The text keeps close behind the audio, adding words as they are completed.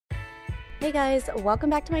Hey guys, welcome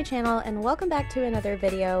back to my channel and welcome back to another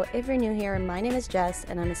video. If you're new here, my name is Jess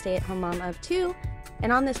and I'm a stay-at-home mom of 2,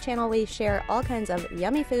 and on this channel we share all kinds of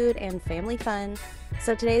yummy food and family fun.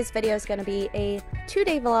 So today's video is going to be a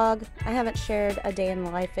 2-day vlog. I haven't shared a day in the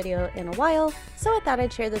life video in a while, so I thought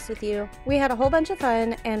I'd share this with you. We had a whole bunch of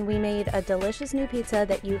fun and we made a delicious new pizza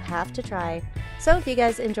that you have to try. So if you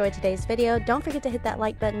guys enjoyed today's video, don't forget to hit that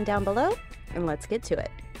like button down below and let's get to it.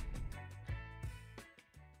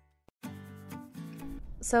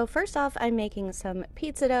 So first off, I'm making some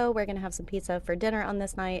pizza dough. We're going to have some pizza for dinner on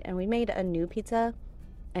this night, and we made a new pizza,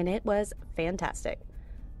 and it was fantastic.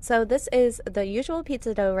 So this is the usual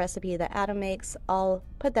pizza dough recipe that Adam makes. I'll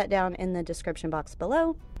put that down in the description box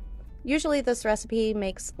below. Usually this recipe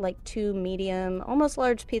makes like 2 medium, almost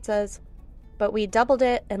large pizzas, but we doubled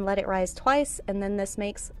it and let it rise twice, and then this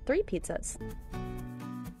makes 3 pizzas.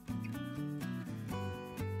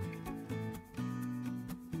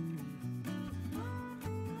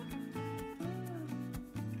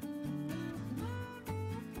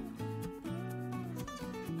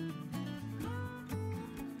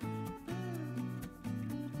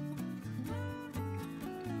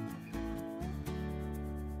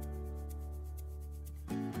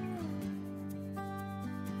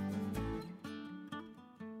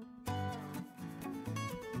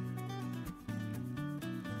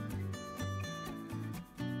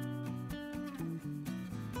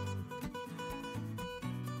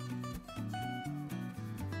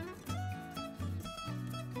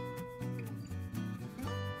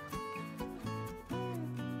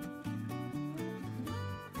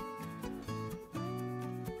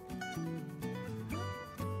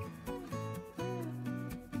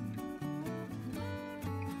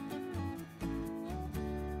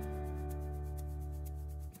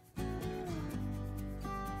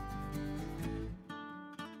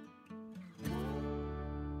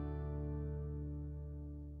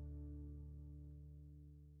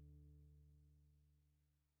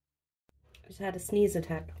 Just had a sneeze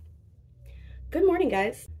attack. Good morning,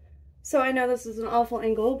 guys. So I know this is an awful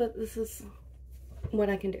angle, but this is what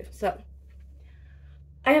I can do. So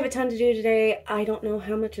I have a ton to do today. I don't know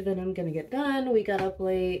how much of it I'm gonna get done. We got up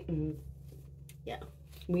late and yeah,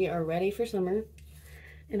 we are ready for summer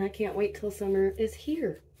and I can't wait till summer is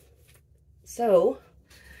here. So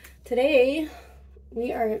today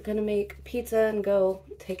we are gonna make pizza and go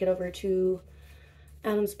take it over to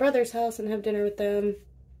Adam's brother's house and have dinner with them.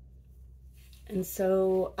 And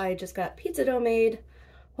so I just got pizza dough made.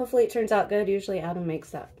 Hopefully it turns out good. Usually Adam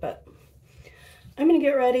makes that, but I'm gonna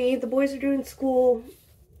get ready. The boys are doing school.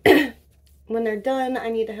 When they're done, I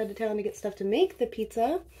need to head to town to get stuff to make the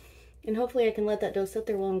pizza. And hopefully I can let that dough sit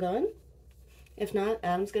there while I'm gone. If not,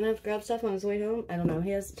 Adam's gonna have to grab stuff on his way home. I don't know.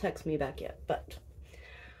 He hasn't texted me back yet, but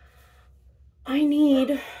I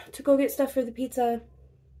need to go get stuff for the pizza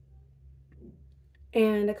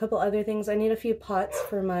and a couple other things. I need a few pots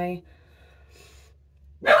for my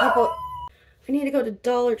I need to go to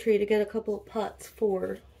Dollar Tree to get a couple of pots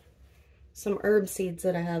for some herb seeds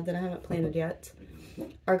that I haven't planted yet.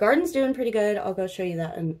 Our garden's doing pretty good. I'll go show you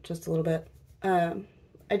that in just a little bit.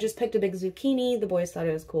 I just picked a big zucchini. The boys thought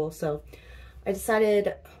it was cool, so I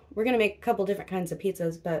decided we're gonna make a couple different kinds of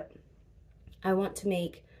pizzas, but I want to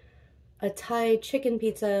make a Thai chicken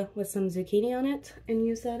pizza with some zucchini on it and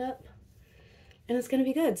use that up, and it's gonna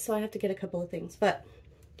be good. So I have to get a couple of things, but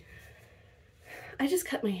I just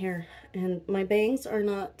cut my hair and my bangs are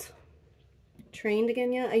not trained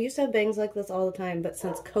again yet. I used to have bangs like this all the time, but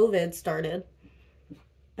since COVID started,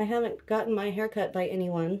 I haven't gotten my hair cut by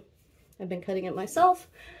anyone. I've been cutting it myself,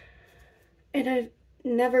 and I've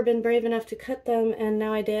never been brave enough to cut them, and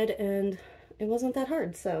now I did, and it wasn't that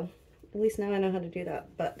hard, so at least now I know how to do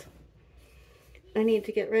that. But I need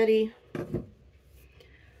to get ready. But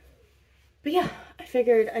yeah, I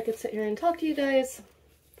figured I could sit here and talk to you guys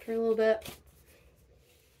for a little bit.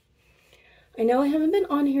 I know I haven't been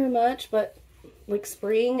on here much, but like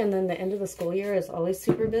spring and then the end of the school year is always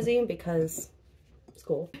super busy because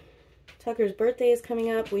school. Tucker's birthday is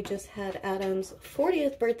coming up. We just had Adam's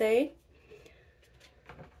 40th birthday.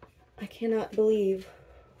 I cannot believe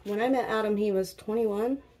when I met Adam he was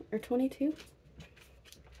 21 or 22.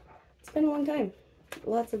 It's been a long time.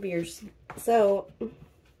 Lots of years. So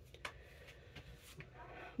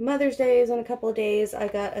Mother's Day is in a couple of days. I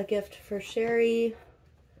got a gift for Sherry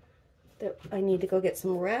that I need to go get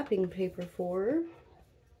some wrapping paper for.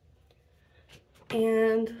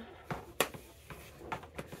 And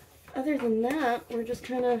other than that, we're just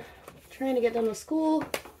kind of trying to get done with school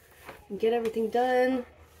and get everything done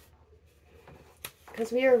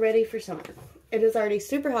because we are ready for summer. It is already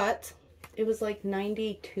super hot. It was like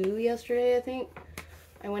 92 yesterday, I think.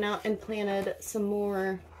 I went out and planted some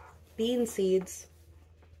more bean seeds.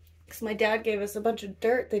 Because my dad gave us a bunch of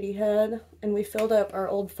dirt that he had, and we filled up our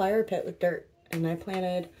old fire pit with dirt. And I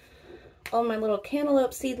planted all my little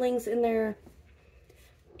cantaloupe seedlings in there,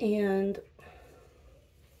 and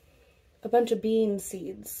a bunch of bean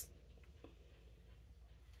seeds.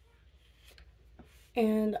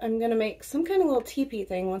 And I'm gonna make some kind of little teepee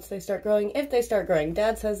thing once they start growing, if they start growing.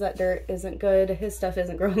 Dad says that dirt isn't good, his stuff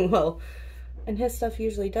isn't growing well, and his stuff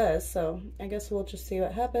usually does, so I guess we'll just see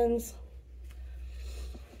what happens.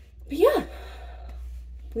 But yeah,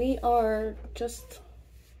 we are just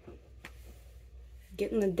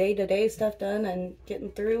getting the day-to-day stuff done and getting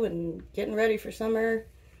through and getting ready for summer.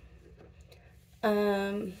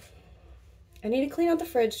 I need to clean out the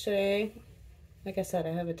fridge today. Like I said,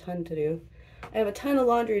 I have a ton to do. I have a ton of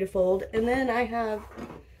laundry to fold, and then I have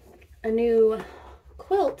a new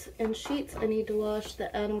quilt and sheets I need to wash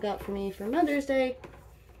that Adam got for me for Mother's Day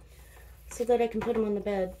so that I can put them on the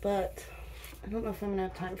bed, but I don't know if I'm gonna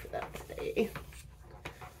have time for that today.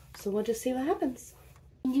 So we'll just see what happens.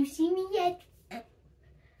 Did you see me yet?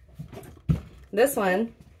 This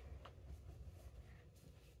one.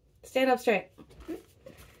 Stand up straight.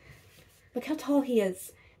 Look how tall he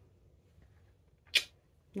is.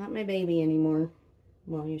 Not my baby anymore.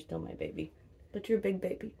 Well, you're still my baby, but you're a big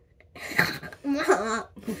baby.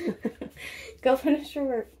 Go finish your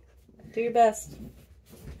work. Do your best.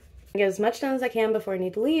 Get as much done as I can before I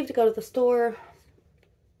need to leave to go to the store.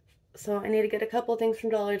 So I need to get a couple things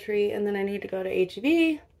from Dollar Tree, and then I need to go to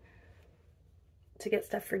H-E-B to get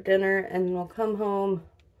stuff for dinner, and then we'll come home,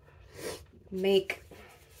 make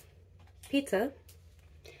pizza,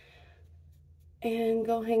 and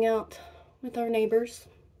go hang out with our neighbors,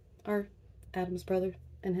 our Adam's brother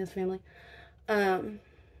and his family. I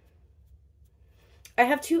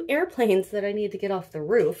have 2 airplanes that I need to get off the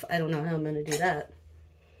roof. I don't know how I'm going to do that.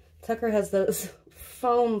 Tucker has those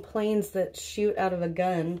foam planes that shoot out of a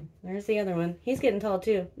gun. There's the other one. He's getting tall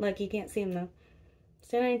too. Look, you can't see him though.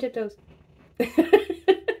 Stand on your tiptoes.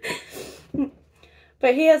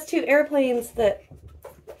 But he has 2 airplanes that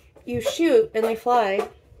you shoot and they fly.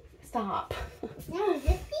 Stop. No,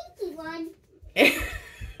 the pinky one.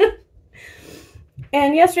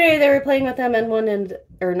 And yesterday they were playing with them,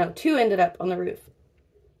 and 2 ended up on the roof.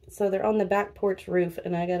 So they're on the back porch roof,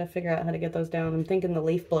 and I gotta figure out how to get those down. I'm thinking the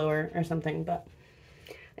leaf blower or something, but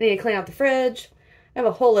I need to clean out the fridge. I have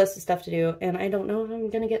a whole list of stuff to do, and I don't know if I'm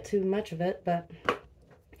gonna get to much of it, but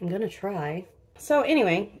I'm gonna try. So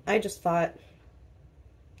anyway, I just thought,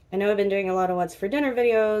 I know I've been doing a lot of what's for dinner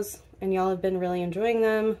videos, and y'all have been really enjoying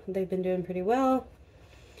them. They've been doing pretty well.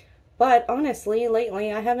 But honestly,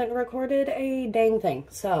 lately, I haven't recorded a dang thing.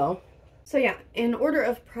 So yeah, in order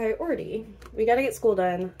of priority, we gotta get school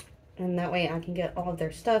done, and that way I can get all of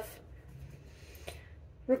their stuff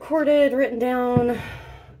recorded, written down,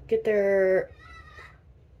 get their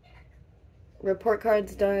report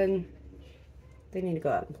cards done. They need to go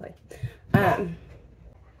out and play.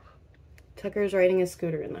 Tucker's riding his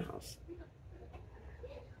scooter in the house.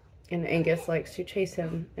 And Angus likes to chase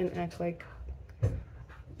him and act like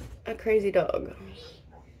a crazy dog.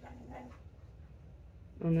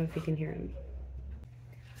 I don't know if you can hear him.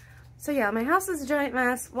 So yeah, my house is a giant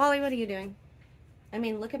mess. Wally, what are you doing? I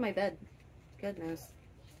mean, look at my bed. Goodness.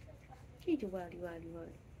 You do Wally, Wally, Wally.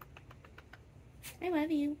 I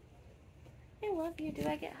love you. I love you. Do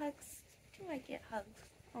I get hugs? Do I get hugs?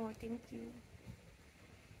 Oh, thank you.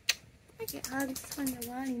 I get hugs from the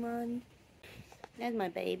Wally Mommy. That's my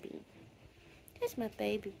baby. That's my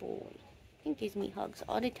baby boy. He gives me hugs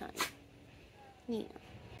all the time. Yeah.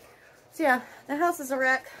 So yeah, the house is a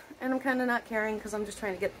wreck, and I'm kind of not caring because I'm just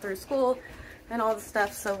trying to get through school and all the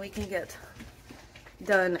stuff so we can get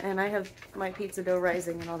done. And I have my pizza dough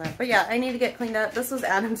rising and all that. But yeah, I need to get cleaned up. This was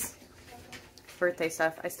Adam's birthday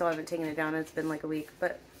stuff. I still haven't taken it down. It's been like a week,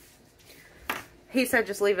 but he said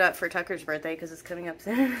just leave it up for Tucker's birthday because it's coming up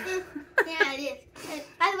soon. Yeah, it is.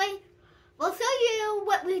 By the way, we'll show you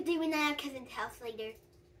what we're doing at our cousin's house later.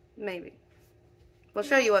 Maybe. We'll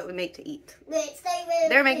show you what we make to eat. Stay with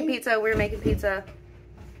They're making pizza. We're making pizza.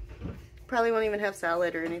 Probably won't even have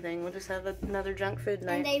salad or anything. We'll just have another junk food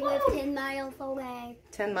night. And they live 10 miles away.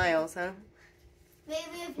 10 miles, huh? They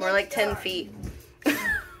live More like 10 feet.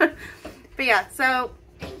 But yeah, so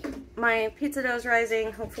my pizza dough's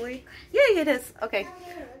rising, hopefully. Yay, it is. Okay.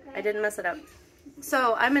 I didn't mess it up.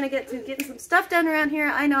 So I'm going to get to getting some stuff done around here.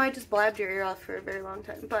 I know I just blabbed your ear off for a very long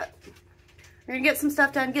time, but we're going to get some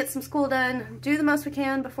stuff done, get some school done, do the most we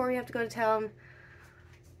can before we have to go to town,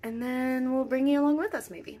 and then we'll bring you along with us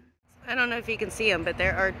maybe. I don't know if you can see them, but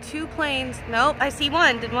there are 2 planes. Nope, I see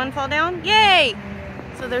one. Did one fall down? Yay!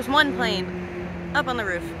 So there's one plane. up on the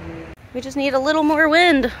roof. We just need a little more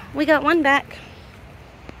wind. We got one back.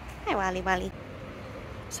 Hi, Wally Wally.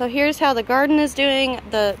 So here's how the garden is doing.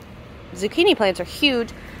 The zucchini plants are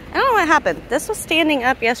huge. I don't know what happened. This was standing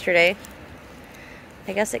up yesterday.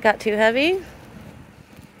 I guess it got too heavy.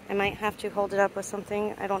 I might have to hold it up with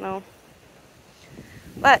something. I don't know.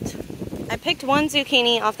 But I picked one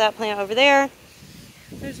zucchini off that plant over there.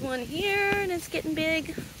 There's one here and it's getting big.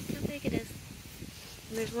 Look how big it is.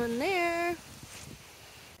 And there's one there.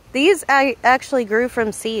 These I actually grew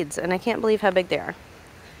from seeds and I can't believe how big they are.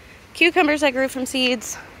 Cucumbers I grew from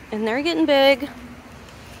seeds and they're getting big.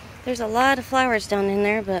 There's a lot of flowers down in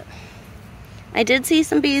there, but I did see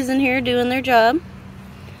some bees in here doing their job.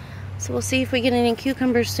 So we'll see if we get any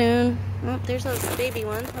cucumbers soon. Oh, there's a baby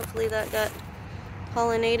one. Hopefully that got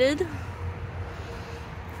pollinated.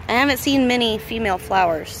 I haven't seen many female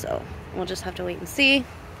flowers, so we'll just have to wait and see.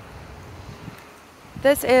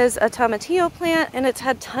 This is a tomatillo plant, and it's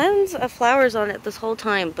had tons of flowers on it this whole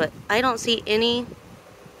time, but I don't see any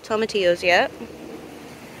tomatillos yet.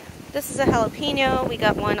 This is a jalapeno. We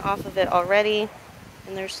got one off of it already,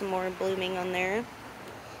 and there's some more blooming on there.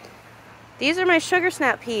 These are my sugar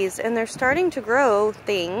snap peas, and they're starting to grow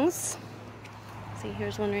things. See,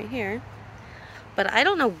 here's one right here. But I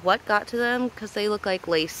don't know what got to them because they look like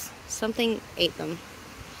lace. Something ate them.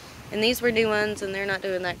 And these were new ones and they're not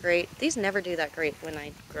doing that great. These never do that great when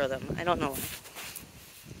I grow them. I don't know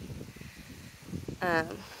why.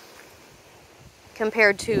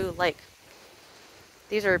 Compared to like,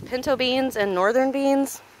 these are pinto beans and northern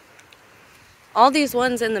beans. All these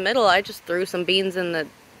ones in the middle, I just threw some beans in the,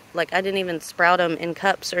 like I didn't even sprout them in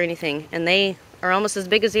cups or anything. And they are almost as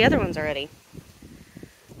big as the other ones already.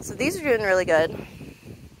 So these are doing really good.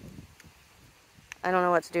 I don't know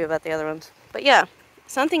what to do about the other ones. But yeah,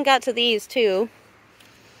 something got to these too.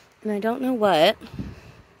 And I don't know what.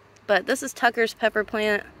 But this is Tucker's pepper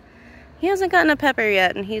plant. He hasn't gotten a pepper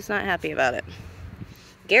yet and he's not happy about it.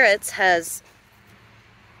 Garrett's has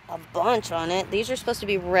a bunch on it. These are supposed to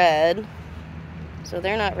be red. So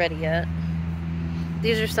they're not ready yet.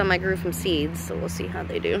 These are some I grew from seeds, so we'll see how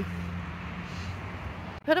they do.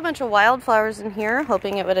 Put a bunch of wildflowers in here,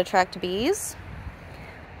 hoping it would attract bees.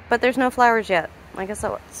 But there's no flowers yet. I guess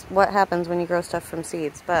that's what happens when you grow stuff from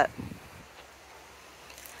seeds. But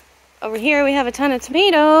over here we have a ton of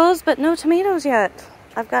tomatoes, but no tomatoes yet.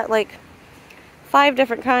 I've got like 5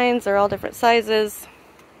 different kinds. They're all different sizes.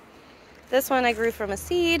 This one I grew from a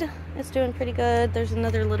seed. It's doing pretty good. There's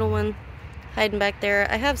another little one hiding back there.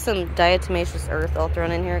 I have some diatomaceous earth all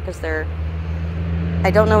thrown in here because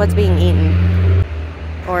I don't know what's being eaten.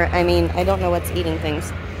 Or, I mean, I don't know what's eating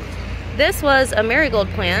things. This was a marigold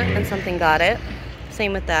plant, and something got it.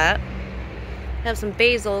 Same with that. I have some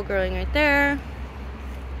basil growing right there.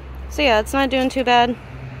 So yeah, it's not doing too bad.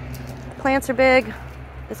 Plants are big.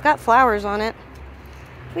 It's got flowers on it.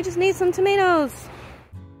 We just need some tomatoes.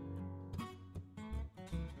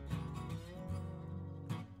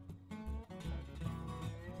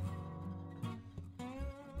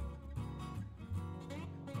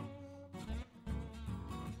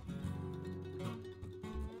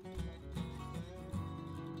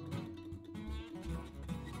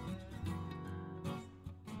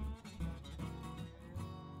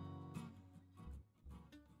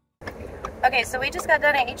 Okay, so we just got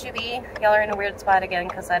done at HEB. Y'all are in a weird spot again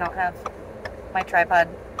because I don't have my tripod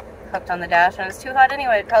hooked on the dash and it's too hot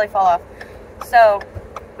anyway, it'd probably fall off. So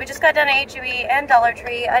we just got done at HEB and Dollar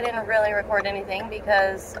Tree. I didn't really record anything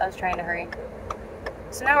because I was trying to hurry.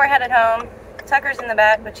 So now we're headed home. Tucker's in the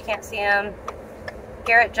back, but you can't see him.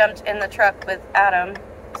 Garrett jumped in the truck with Adam,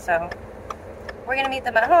 so we're gonna meet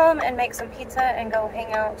them at home and make some pizza and go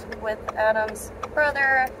hang out with Adam's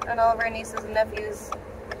brother and all of our nieces and nephews.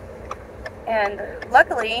 And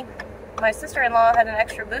luckily, my sister-in-law had an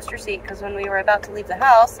extra booster seat because when we were about to leave the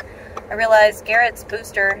house, I realized Garrett's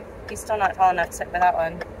booster, he's still not tall enough to sit by that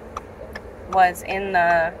one, was in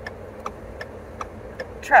the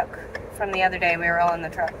truck from the other day. We were all in the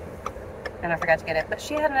truck and I forgot to get it, but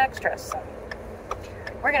she had an extra, so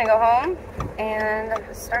we're gonna go home and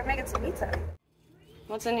start making some pizza.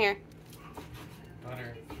 What's in here?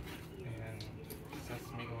 Butter and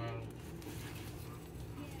sesame oil.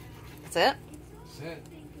 That's it? That's it.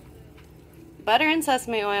 Butter and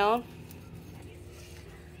sesame oil.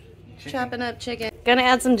 Chicken. Chopping up chicken. Gonna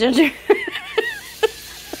add some ginger.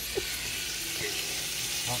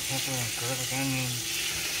 Hot pepper and garlic onion.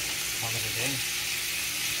 Call it a day.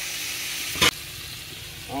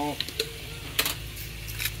 Salt.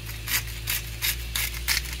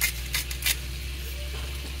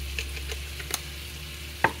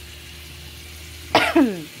 A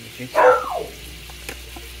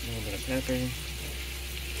little bit of pepper.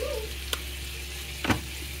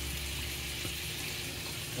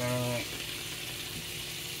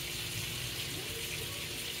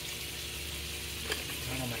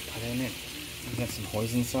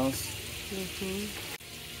 hoisin sauce.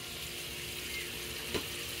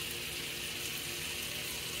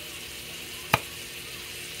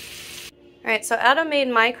 Alright, so Adam made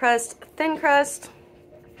my crust thin crust.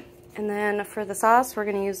 And then for the sauce, we're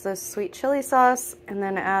going to use this sweet chili sauce and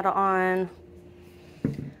then add on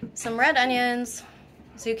some red onions,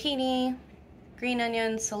 zucchini, green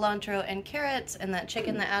onions, cilantro, and carrots, and that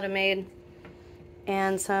chicken that Adam made,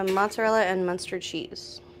 and some mozzarella and Muenster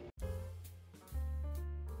cheese.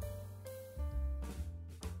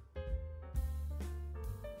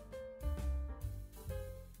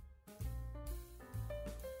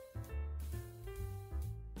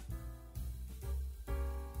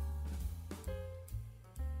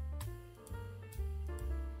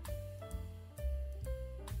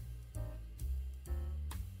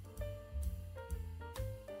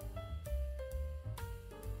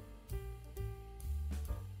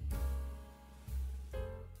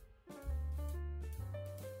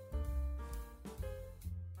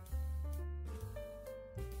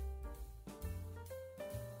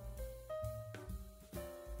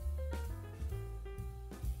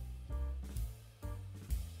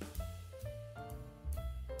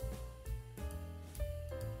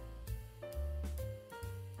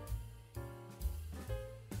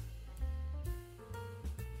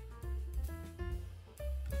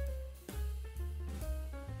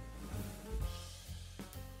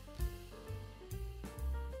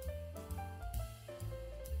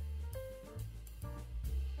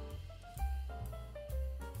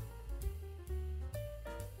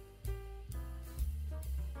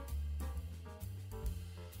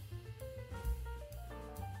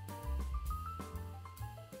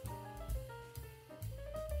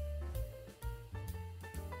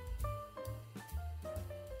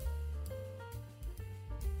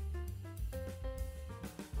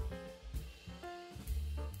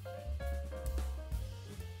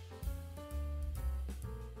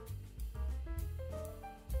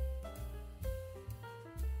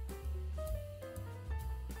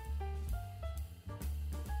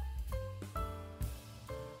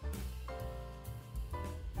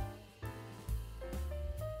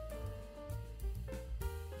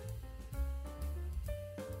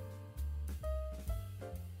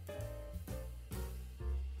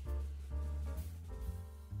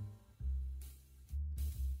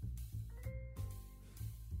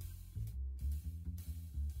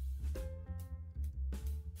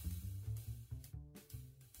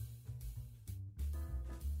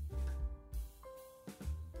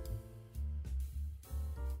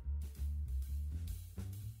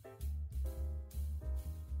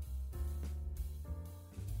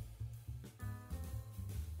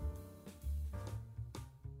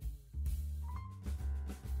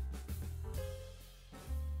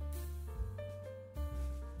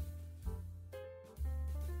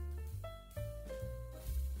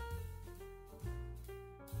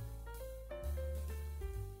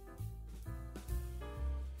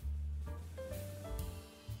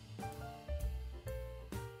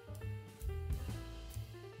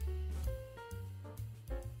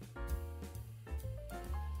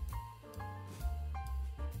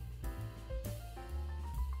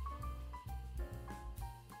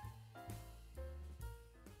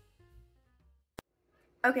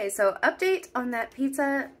 Okay, so update on that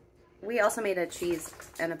pizza. We also made a cheese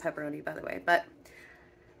and a pepperoni, by the way, but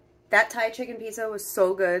that Thai chicken pizza was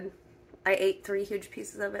so good. I ate 3 huge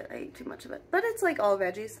pieces of it. I ate too much of it, but it's like all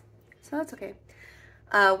veggies, so that's okay.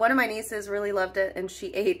 One of my nieces really loved it, and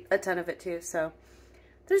she ate a ton of it too, so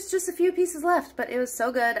there's just a few pieces left, but it was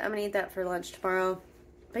so good. I'm gonna eat that for lunch tomorrow.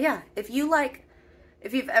 But yeah, if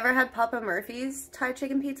you've ever had Papa Murphy's Thai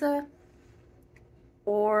chicken pizza,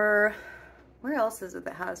 or where else is it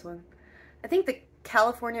that has one? I think the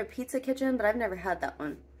California Pizza Kitchen, but I've never had that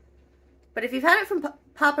one. But if you've had it from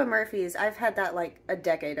Papa Murphy's, I've had that like a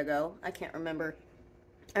decade ago. I can't remember.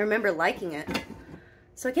 I remember liking it.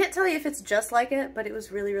 So I can't tell you if it's just like it, but it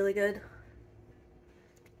was really, really good.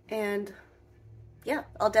 And yeah,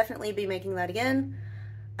 I'll definitely be making that again.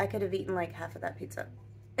 I could have eaten like half of that pizza.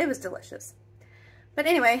 It was delicious. But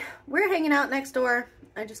anyway, we're hanging out next door.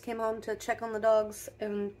 I just came home to check on the dogs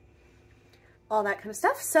and all that kind of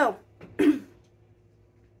stuff. So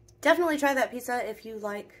definitely try that pizza if you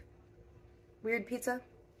like weird pizza.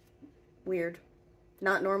 Weird.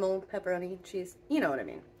 Not normal pepperoni, cheese. You know what I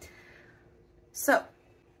mean. So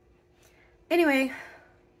anyway,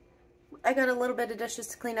 I got a little bit of dishes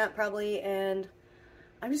to clean up probably, and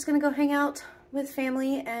I'm just gonna go hang out with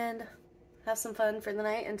family and have some fun for the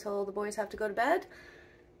night until the boys have to go to bed.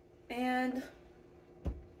 And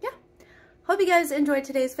yeah, hope you guys enjoyed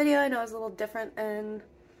today's video. I know it was a little different and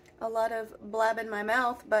a lot of blab in my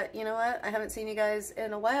mouth, but you know what? I haven't seen you guys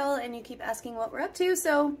in a while and you keep asking what we're up to,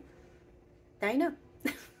 so now you know.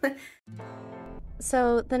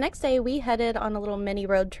 So the next day we headed on a little mini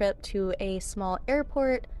road trip to a small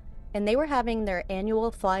airport, and they were having their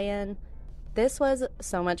annual fly-in. This was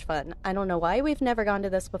so much fun. I don't know why we've never gone to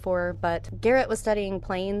this before, but Garrett was studying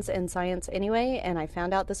planes and science anyway, and I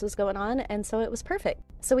found out this was going on, and so it was perfect.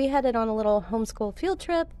 So we headed on a little homeschool field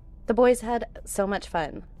trip. The boys had so much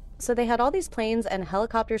fun. So they had all these planes and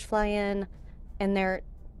helicopters fly in, and they're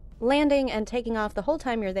landing and taking off the whole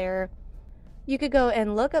time you're there. You could go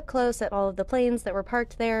and look up close at all of the planes that were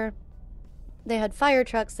parked there. They had fire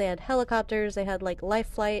trucks, they had helicopters, they had like life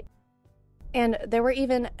flight. And there were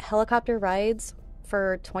even helicopter rides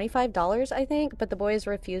for $25, I think, but the boys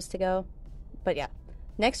refused to go. But yeah,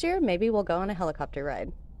 next year, maybe we'll go on a helicopter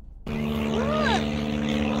ride. It's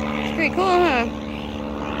pretty cool, huh?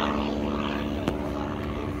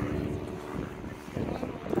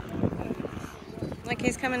 Like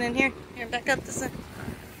he's coming in here. Here, back up this way.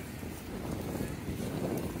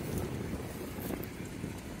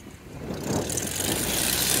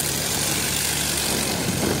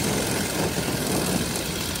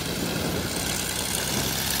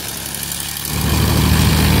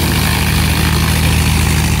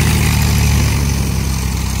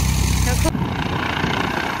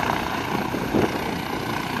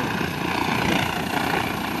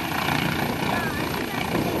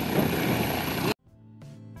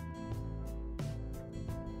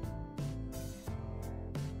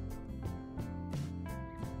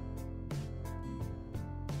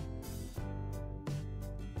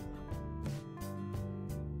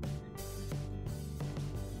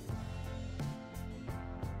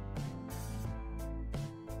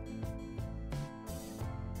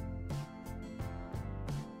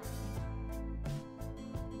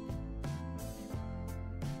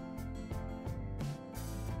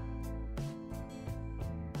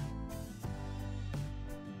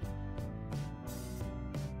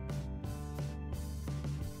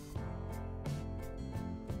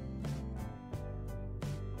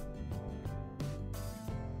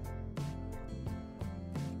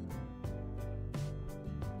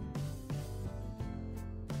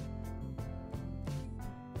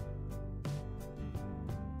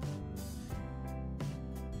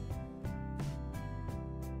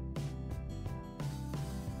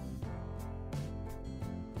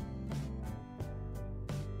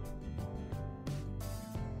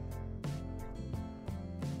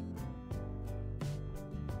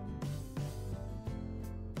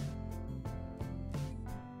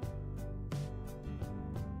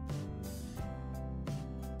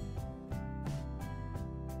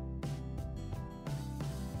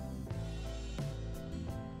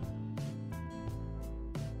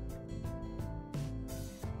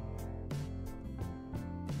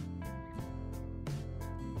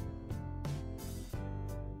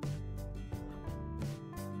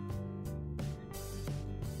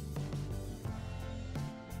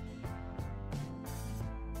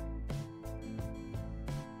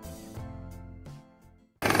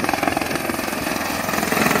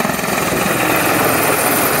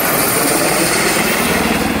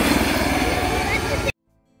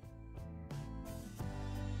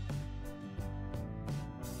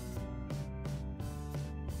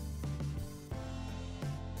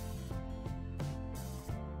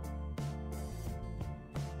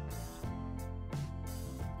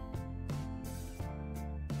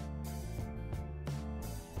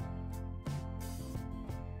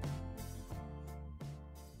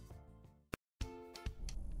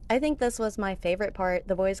 I think this was my favorite part.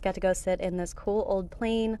 The boys got to go sit in this cool old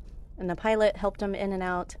plane, and the pilot helped them in and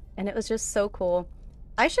out, and it was just so cool.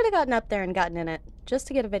 I should have gotten up there and gotten in it, just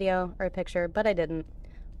to get a video or a picture, but I didn't.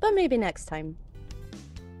 But maybe next time.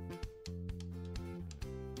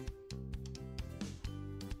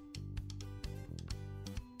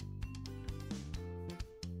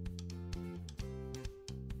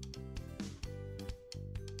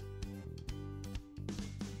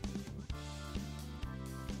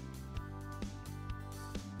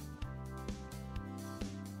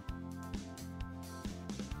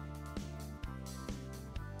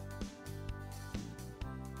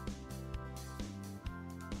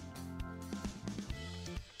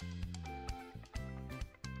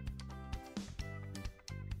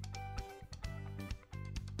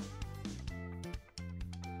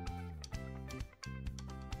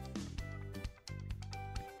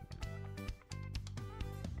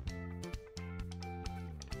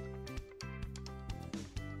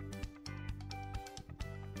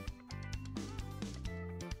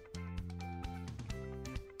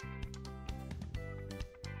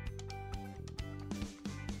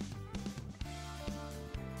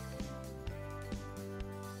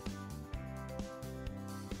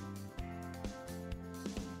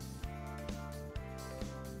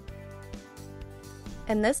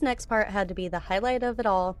 And this next part had to be the highlight of it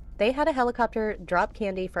all. They had a helicopter drop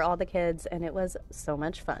candy for all the kids, and it was so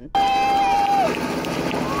much fun.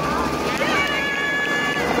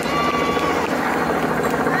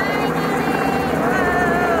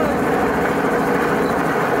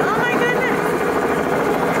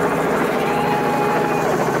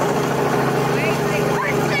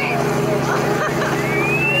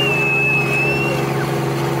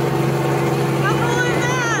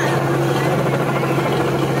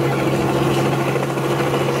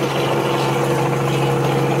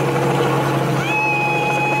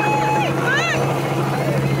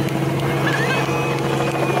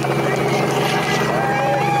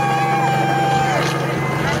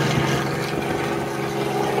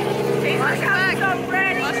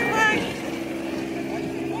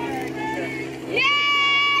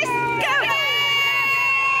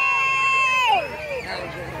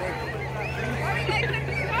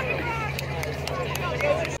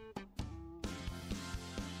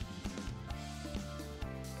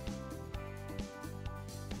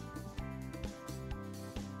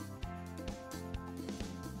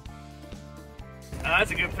 That's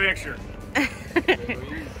a good picture.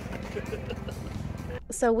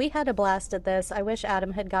 So we had a blast at this. I wish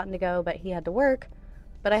Adam had gotten to go, but he had to work.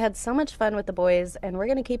 But I had so much fun with the boys, and we're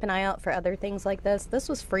going to keep an eye out for other things like this. This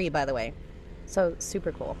was free, by the way. So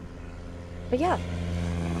super cool. But yeah,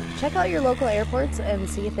 check out your local airports and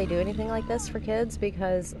see if they do anything like this for kids,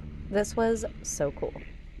 because this was so cool.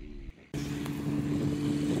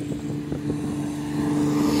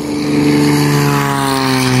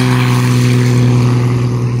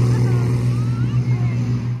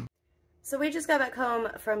 So we just got back home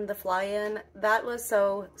from the fly-in. That was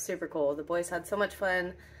so super cool. The boys had so much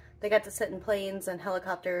fun. They got to sit in planes and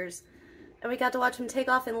helicopters, and we got to watch them take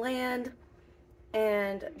off and land,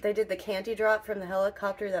 and they did the candy drop from the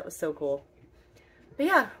helicopter. That was so cool. But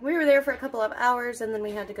yeah, we were there for a couple of hours, and then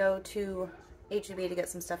we had to go to H-E-B to get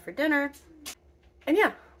some stuff for dinner. And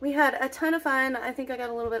yeah, we had a ton of fun. I think I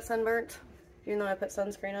got a little bit sunburnt, even though I put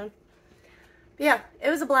sunscreen on. Yeah, it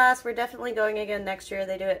was a blast. We're definitely going again next year.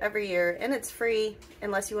 They do it every year, and it's free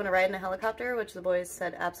unless you want to ride in a helicopter, which the boys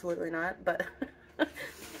said absolutely not, but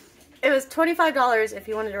it was $25 if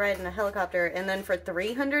you wanted to ride in a helicopter, and then for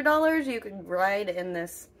 $300 you could ride in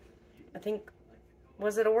this, I think,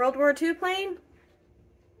 was it a World War II plane?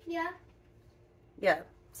 Yeah. Yeah,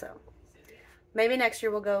 so maybe next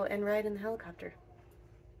year we'll go and ride in the helicopter.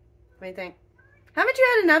 What do you think? Haven't you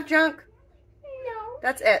had enough junk? No.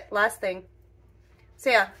 That's it. Last thing. So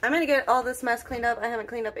yeah, I'm going to get all this mess cleaned up. I haven't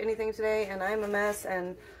cleaned up anything today, and I'm a mess,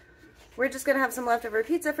 and we're just going to have some leftover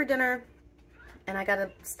pizza for dinner, and I got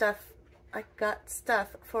stuff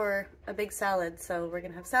for a big salad, so we're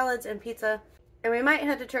going to have salads and pizza, and we might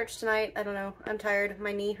head to church tonight. I don't know. I'm tired.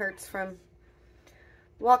 My knee hurts from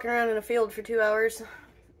walking around in a field for 2 hours,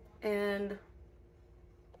 and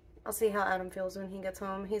I'll see how Adam feels when he gets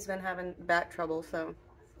home. He's been having back trouble, so...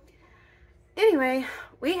 Anyway,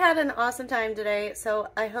 we had an awesome time today, so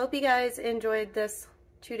I hope you guys enjoyed this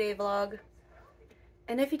 2-day vlog.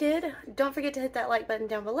 And if you did, don't forget to hit that like button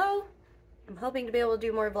down below. I'm hoping to be able to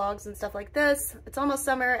do more vlogs and stuff like this. It's almost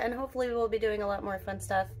summer, and hopefully we'll be doing a lot more fun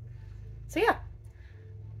stuff. So yeah,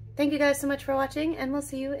 thank you guys so much for watching, and we'll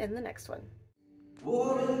see you in the next one.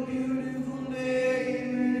 What a beautiful day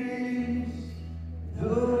it is,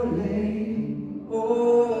 the rain,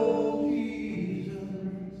 oh.